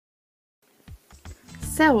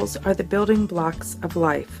Cells are the building blocks of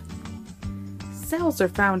life. Cells are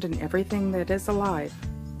found in everything that is alive.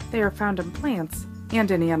 They are found in plants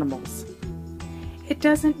and in animals. It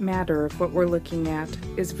doesn't matter if what we're looking at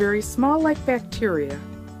is very small like bacteria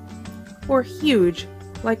or huge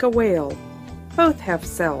like a whale. Both have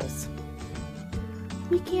cells.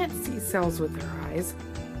 We can't see cells with our eyes,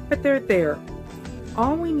 but they're there.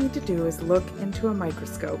 All we need to do is look into a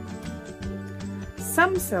microscope.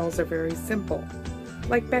 Some cells are very simple,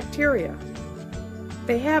 like bacteria.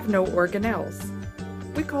 They have no organelles.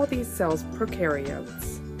 We call these cells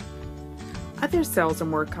prokaryotes. Other cells are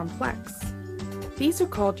more complex. These are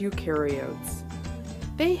called eukaryotes.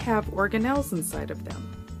 They have organelles inside of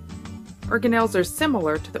them. Organelles are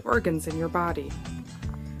similar to the organs in your body.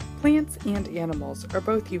 Plants and animals are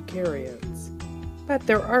both eukaryotes, but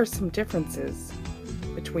there are some differences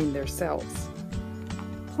between their cells.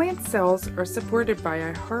 Plant cells are supported by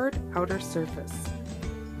a hard outer surface.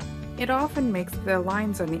 It often makes the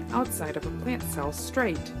lines on the outside of a plant cell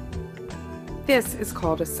straight. This is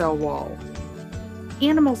called a cell wall.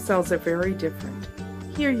 Animal cells are very different.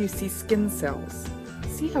 Here you see skin cells.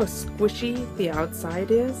 See how squishy the outside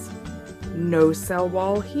is? No cell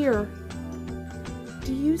wall here.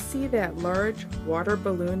 Do you see that large water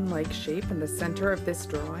balloon-like shape in the center of this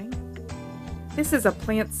drawing? This is a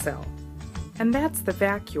plant cell, and that's the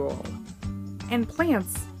vacuole. In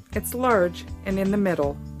plants, it's large and in the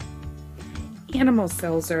middle. Animal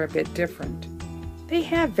cells are a bit different. They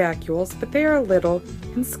have vacuoles, but they are little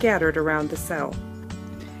and scattered around the cell.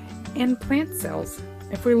 In plant cells,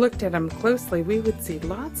 if we looked at them closely, we would see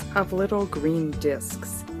lots of little green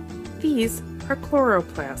discs. These are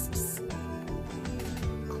chloroplasts.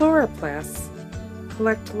 Chloroplasts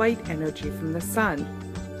collect light energy from the sun.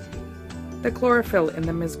 The chlorophyll in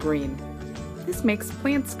them is green. This makes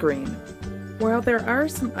plants green. While there are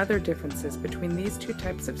some other differences between these two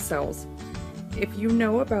types of cells, if you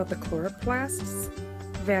know about the chloroplasts,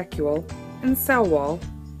 vacuole, and cell wall,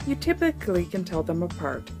 you typically can tell them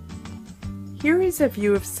apart. Here is a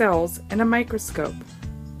view of cells in a microscope.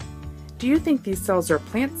 Do you think these cells are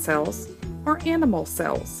plant cells or animal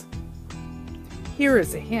cells? Here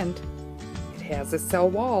is a hint. It has a cell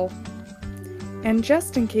wall. And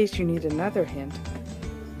just in case you need another hint,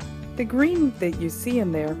 the green that you see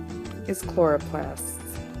in there is chloroplasts.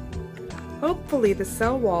 Hopefully the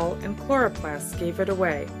cell wall and chloroplasts gave it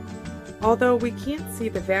away. Although we can't see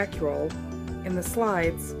the vacuole in the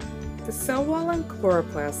slides, the cell wall and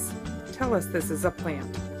chloroplasts tell us this is a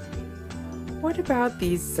plant. What about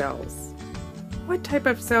these cells? What type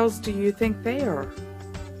of cells do you think they are?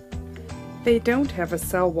 They don't have a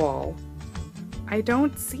cell wall. I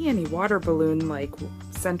don't see any water balloon-like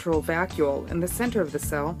central vacuole in the center of the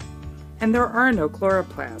cell, and there are no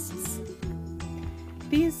chloroplasts.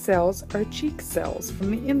 These cells are cheek cells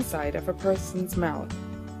from the inside of a person's mouth.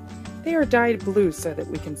 They are dyed blue so that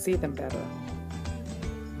we can see them better.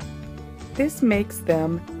 This makes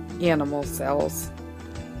them animal cells.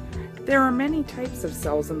 There are many types of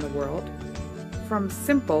cells in the world, from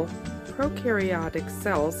simple prokaryotic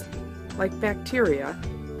cells like bacteria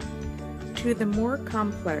to the more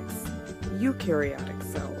complex eukaryotic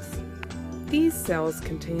cells. These cells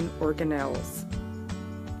contain organelles.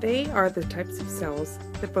 They are the types of cells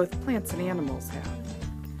that both plants and animals have.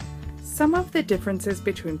 Some of the differences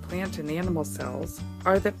between plant and animal cells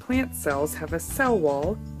are that plant cells have a cell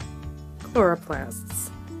wall, chloroplasts,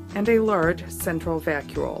 and a large central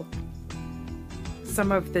vacuole.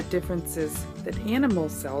 Some of the differences that animal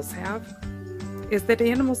cells have is that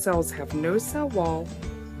animal cells have no cell wall,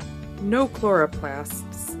 no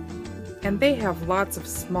chloroplasts, and they have lots of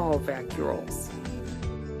small vacuoles.